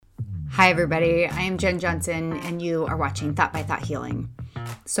Hi, everybody. I am Jen Johnson, and you are watching Thought by Thought Healing.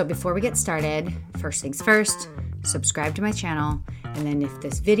 So before we get started, first things first, subscribe to my channel, and then if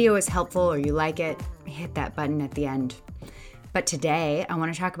this video is helpful or you like it, hit that button at the end. But today, I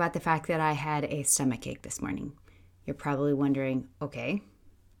want to talk about the fact that I had a stomachache this morning. You're probably wondering, okay,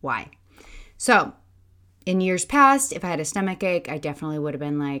 why? So, in years past, if I had a stomachache, I definitely would have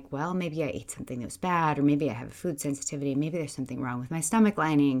been like, well, maybe I ate something that was bad, or maybe I have a food sensitivity, maybe there's something wrong with my stomach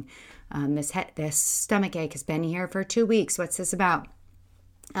lining. This stomachache has been here for 2 weeks. What's this about?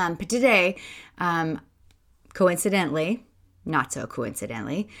 But today, coincidentally, not so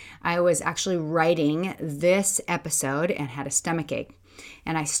coincidentally, I was actually writing this episode and had a stomachache.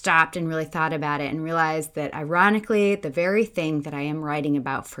 And I stopped and really thought about it and realized that ironically, the very thing that I am writing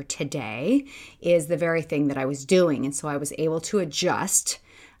about for today is the very thing that I was doing. And so I was able to adjust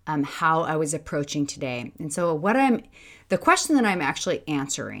how I was approaching today. And so the question that I'm actually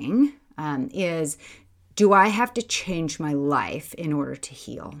answering is, do I have to change my life in order to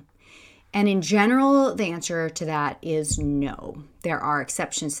heal? And in general, the answer to that is no. There are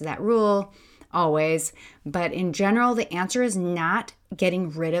exceptions to that rule, always. But in general, the answer is not getting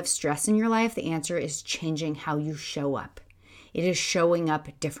rid of stress in your life. The answer is changing how you show up. It is showing up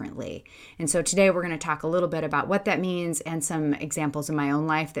differently. And so today we're going to talk a little bit about what that means and some examples in my own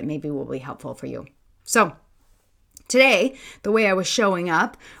life that maybe will be helpful for you. So today, the way I was showing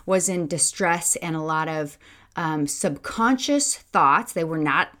up was in distress and a lot of subconscious thoughts. They were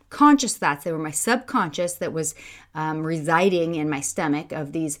not conscious thoughts. They were my subconscious that was residing in my stomach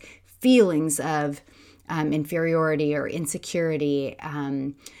of these feelings of inferiority or insecurity.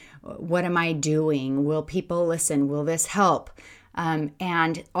 What am I doing? Will people listen? Will this help?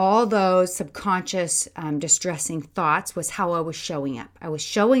 And all those subconscious distressing thoughts was how I was showing up. I was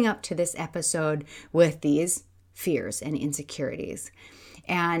showing up to this episode with these fears and insecurities.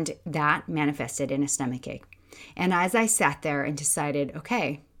 And that manifested in a stomachache. And as I sat there and decided,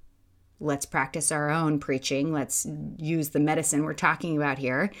 okay, let's practice our own preaching. Let's use the medicine we're talking about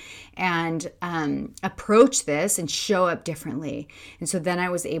here and approach this and show up differently. And so then I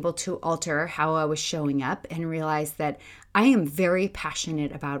was able to alter how I was showing up and realize that I am very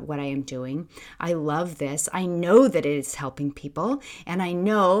passionate about what I am doing. I love this. I know that it is helping people. And I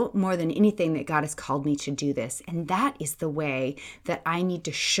know more than anything that God has called me to do this. And that is the way that I need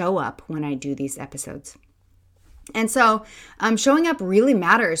to show up when I do these episodes. And so showing up really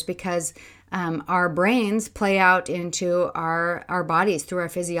matters because our brains play out into our bodies through our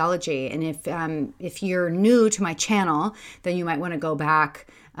physiology. And if you're new to my channel, then you might want to go back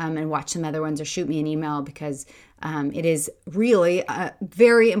and watch some other ones or shoot me an email because it is really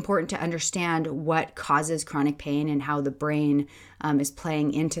very important to understand what causes chronic pain and how the brain is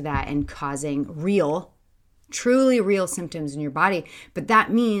playing into that and causing truly real symptoms in your body. But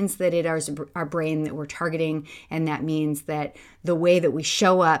that means that it is our brain that we're targeting. And that means that the way that we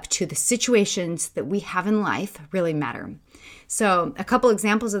show up to the situations that we have in life really matter. So a couple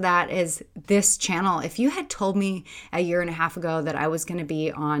examples of that is this channel. If you had told me a year and a half ago that I was going to be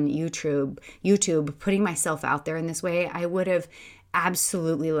on YouTube, putting myself out there in this way, I would have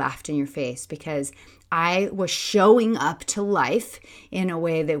absolutely laughed in your face because I was showing up to life in a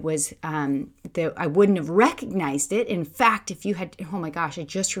way that was that I wouldn't have recognized it. In fact, if you had, oh my gosh, I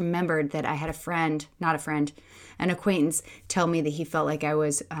just remembered that I had an acquaintance tell me that he felt like I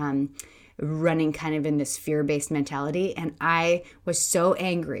was running kind of in this fear-based mentality. And I was so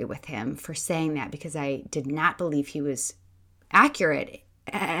angry with him for saying that because I did not believe he was accurate.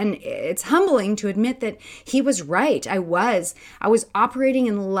 And it's humbling to admit that he was right. I was operating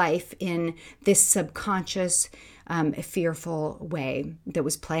in life in this subconscious, fearful way that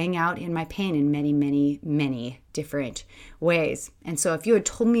was playing out in my pain in many, many, many different ways. And so if you had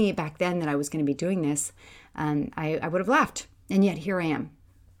told me back then that I was going to be doing this, I would have laughed. And yet here I am.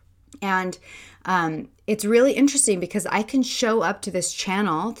 And it's really interesting because I can show up to this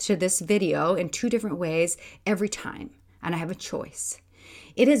channel, to this video in two different ways every time. And I have a choice.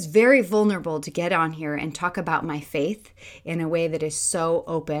 It is very vulnerable to get on here and talk about my faith in a way that is so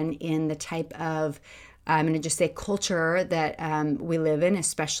open in the type of, I'm going to just say culture that we live in,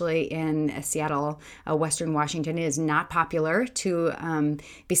 especially in Seattle, Western Washington. It is not popular to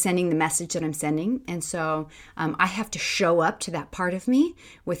be sending the message that I'm sending. And so I have to show up to that part of me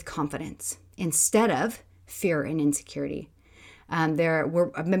with confidence instead of fear and insecurity. I've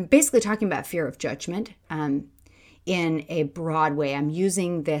been basically talking about fear of judgment. In a broad way. I'm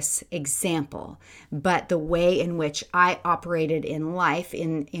using this example, but the way in which I operated in life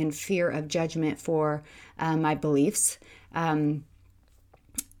in fear of judgment for my beliefs can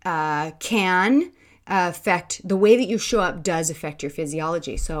affect the way that you show up does affect your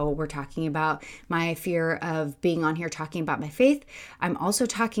physiology. So we're talking about my fear of being on here talking about my faith. I'm also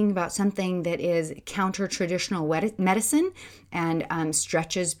talking about something that is counter traditional medicine and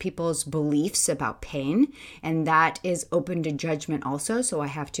stretches people's beliefs about pain, and that is open to judgment also. So I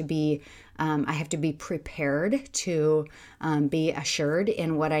have to be prepared to be assured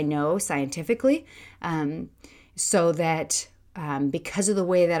in what I know scientifically, so that because of the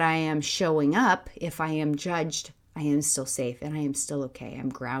way that I am showing up, if I am judged, I am still safe and I am still okay. I'm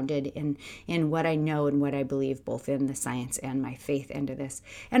grounded in what I know and what I believe, both in the science and my faith into this.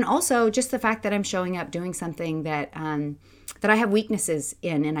 And also just the fact that I'm showing up doing something that I have weaknesses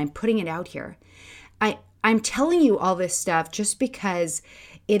in, and I'm putting it out here. I'm telling you all this stuff just because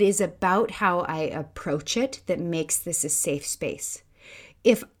it is about how I approach it that makes this a safe space.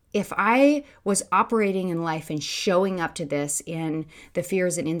 If I was operating in life and showing up to this in the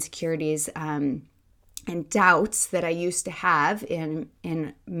fears and insecurities and doubts that I used to have in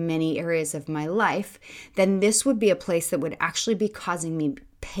many areas of my life, then this would be a place that would actually be causing me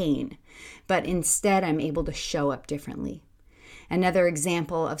pain. But instead, I'm able to show up differently. Another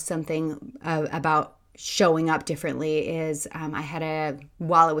example of something about showing up differently is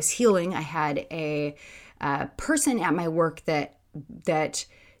while I was healing, I had a person at my work that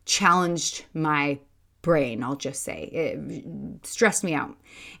challenged my brain, I'll just say. It stressed me out.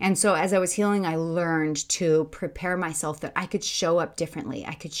 And so as I was healing, I learned to prepare myself that I could show up differently.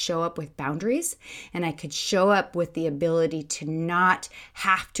 I could show up with boundaries, and I could show up with the ability to not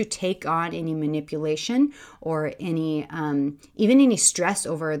have to take on any manipulation or any even any stress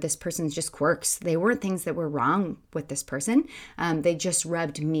over this person's just quirks. They weren't things that were wrong with this person. They just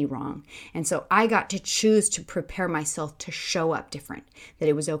rubbed me wrong. And so I got to choose to prepare myself to show up different, that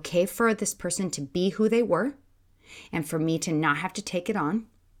it was okay for this person to be who they were, and for me to not have to take it on.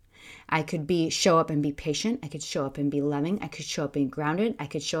 I could show up and be patient. I could show up and be loving. I could show up and be grounded. I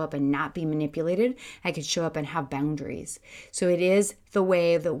could show up and not be manipulated. I could show up and have boundaries. So it is the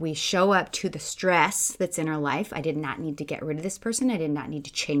way that we show up to the stress that's in our life. I did not need to get rid of this person. I did not need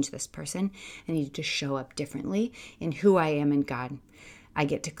to change this person. I needed to show up differently in who I am in God. I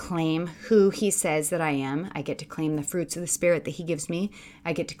get to claim who He says that I am. I get to claim the fruits of the Spirit that He gives me.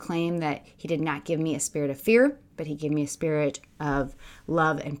 I get to claim that He did not give me a spirit of fear, but He gave me a spirit of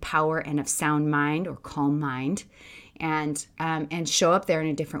love and power and of sound mind or calm mind, and show up there in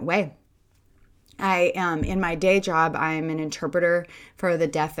a different way. In my day job, I'm an interpreter for the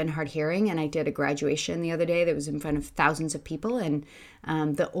deaf and hard hearing, and I did a graduation the other day that was in front of thousands of people, and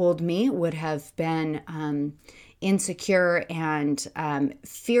the old me would have been insecure and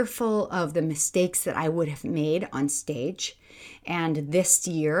fearful of the mistakes that I would have made on stage. And this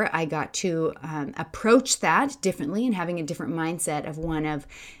year, I got to approach that differently and having a different mindset of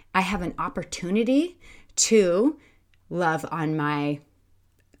I have an opportunity to love on my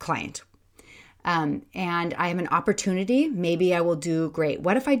client. And I have an opportunity. Maybe I will do great.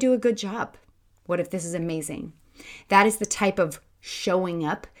 What if I do a good job? What if this is amazing? That is the type of showing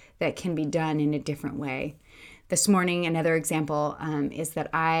up that can be done in a different way. This morning, another example is that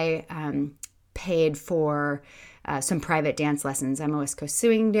I paid for some private dance lessons. I'm a West Coast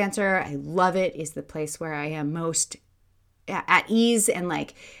swing dancer. I love it. It's the place where I am most at ease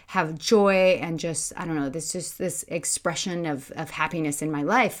and have joy and just, I don't know, this expression of happiness in my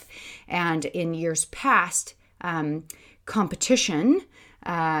life. And in years past, competition,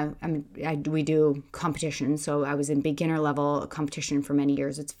 we do competition. So I was in beginner level competition for many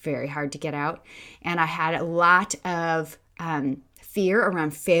years. It's very hard to get out. And I had a lot of fear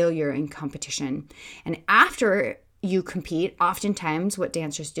around failure in competition. And after you compete, oftentimes what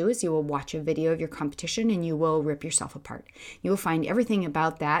dancers do is you will watch a video of your competition and you will rip yourself apart. You will find everything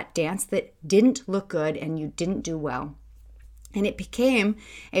about that dance that didn't look good and you didn't do well. And it became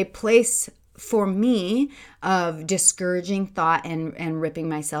a place for me of discouraging thought and ripping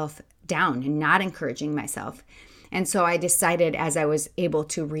myself down and not encouraging myself. And so I decided, as I was able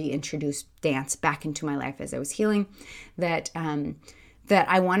to reintroduce dance back into my life as I was healing, that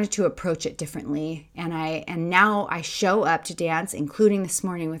I wanted to approach it differently. And now I show up to dance, including this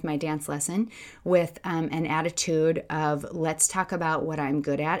morning with my dance lesson, with an attitude of let's talk about what I'm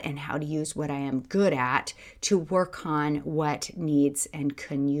good at and how to use what I am good at to work on what needs and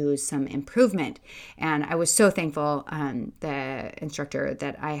can use some improvement. And I was so thankful. The instructor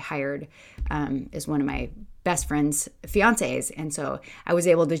that I hired is one of my best friend's fiancés. And so I was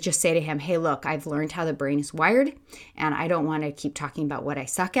able to just say to him, hey, look, I've learned how the brain is wired, and I don't want to keep talking about what I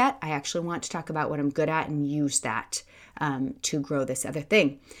suck at. I actually want to talk about what I'm good at and use that to grow this other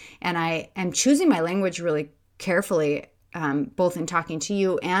thing. And I am choosing my language really carefully both in talking to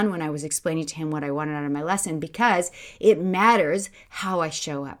you and when I was explaining to him what I wanted out of my lesson, because it matters how I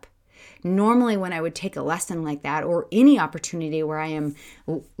show up. Normally, when I would take a lesson like that, or any opportunity where I am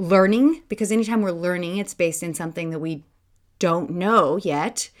learning, because anytime we're learning, it's based in something that we don't know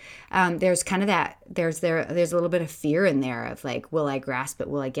yet. There's kind of that, there's a little bit of fear in there of like, will I grasp it?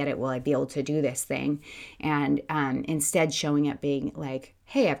 Will I get it? Will I be able to do this thing? And instead showing up being like,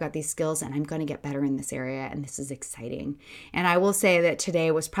 hey, I've got these skills and I'm going to get better in this area and this is exciting. And I will say that today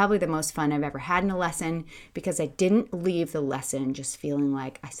was probably the most fun I've ever had in a lesson, because I didn't leave the lesson just feeling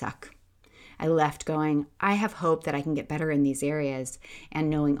like I suck. I left going, I have hope that I can get better in these areas, and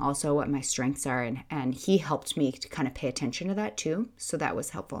knowing also what my strengths are. And he helped me to kind of pay attention to that too. So that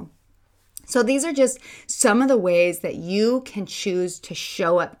was helpful. So these are just some of the ways that you can choose to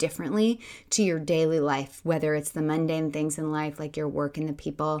show up differently to your daily life, whether it's the mundane things in life like your work and the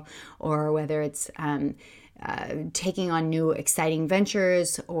people, or whether it's taking on new exciting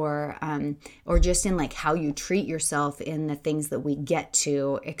ventures, or just in like how you treat yourself in the things that we get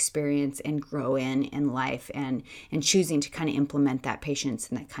to experience and grow in life, and choosing to kind of implement that patience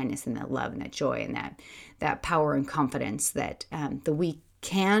and that kindness and that love and that joy and that power and confidence that we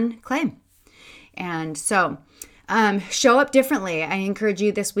can claim. And so show up differently. I encourage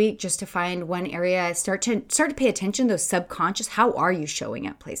you this week just to find one area, start to pay attention to those subconscious. How are you showing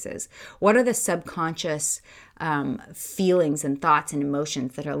up places? What are the subconscious feelings and thoughts and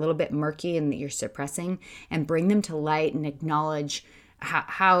emotions that are a little bit murky and that you're suppressing, and bring them to light and acknowledge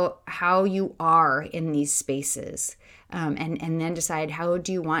how you are in these spaces. And then decide, how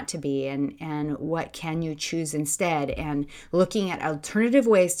do you want to be, and what can you choose instead, and looking at alternative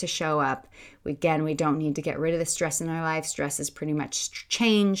ways to show up. Again, we don't need to get rid of the stress in our life. Stress is pretty much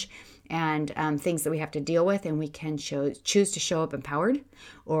change and things that we have to deal with, and we can choose to show up empowered,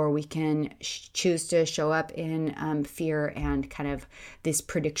 or we can choose to show up in fear and kind of this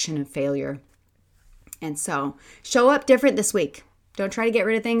prediction of failure. And so show up different this week. Don't try to get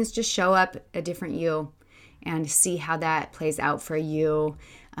rid of things, just show up a different you, and see how that plays out for you,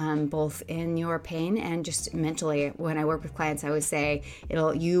 both in your pain and just mentally. When I work with clients, I always say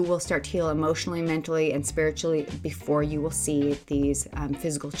you will start to heal emotionally, mentally, and spiritually before you will see these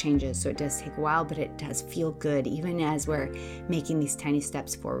physical changes. So it does take a while, but it does feel good. Even as we're making these tiny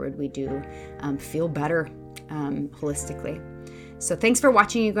steps forward, we do feel better holistically. So thanks for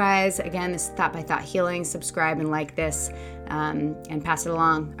watching, you guys. Again, this is Thought by Thought Healing. Subscribe and like this, and pass it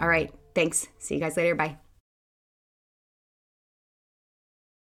along. All right. Thanks. See you guys later. Bye.